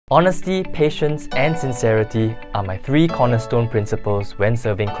Honesty, patience, and sincerity are my 3 cornerstone principles when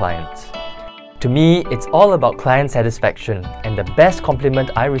serving clients. To me, it's all about client satisfaction, and the best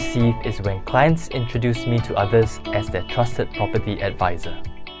compliment I receive is when clients introduce me to others as their trusted property advisor.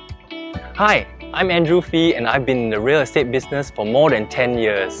 Hi, I'm Andrew Phee, and I've been in the real estate business for more than 10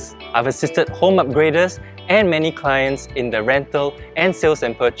 years. I've assisted home upgraders and many clients in the rental and sales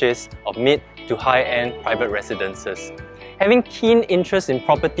and purchase of mid to high-end private residences. Having keen interest in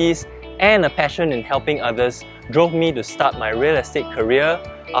properties and a passion in helping others drove me to start my real estate career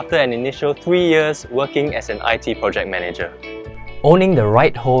after an initial 3 years working as an IT project manager. Owning the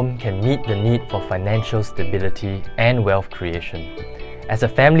right home can meet the need for financial stability and wealth creation. As a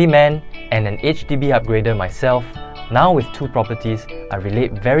family man and an HDB upgrader myself, now with 2 properties, I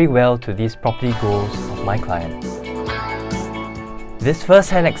relate very well to these property goals of my clients. This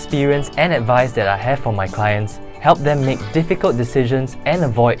first-hand experience and advice that I have for my clients help them make difficult decisions and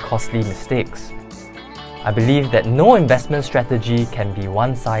avoid costly mistakes. I believe that no investment strategy can be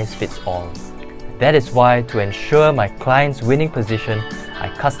one size fits all. That is why, to ensure my client's winning position, I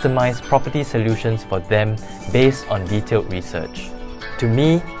customize property solutions for them based on detailed research. To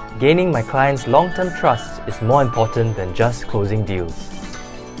me, gaining my clients' long-term trust is more important than just closing deals.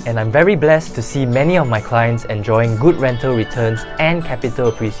 And I'm very blessed to see many of my clients enjoying good rental returns and capital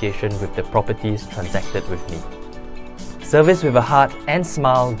appreciation with the properties transacted with me. Service with a heart and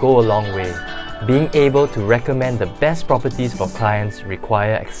smile go a long way. Being able to recommend the best properties for clients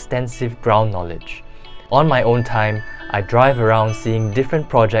require extensive ground knowledge. On my own time, I drive around seeing different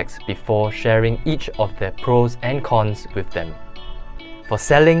projects before sharing each of their pros and cons with them. For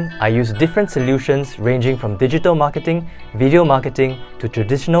selling, I use different solutions ranging from digital marketing, video marketing, to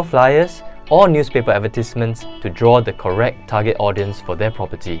traditional flyers or newspaper advertisements to draw the correct target audience for their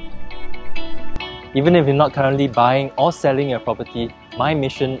property. Even if you're not currently buying or selling your property, my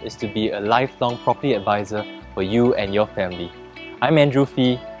mission is to be a lifelong property advisor for you and your family. I'm Andrew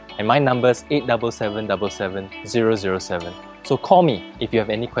Phee, and my number is 87777 007. So call me if you have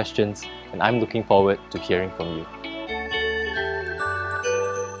any questions, and I'm looking forward to hearing from you.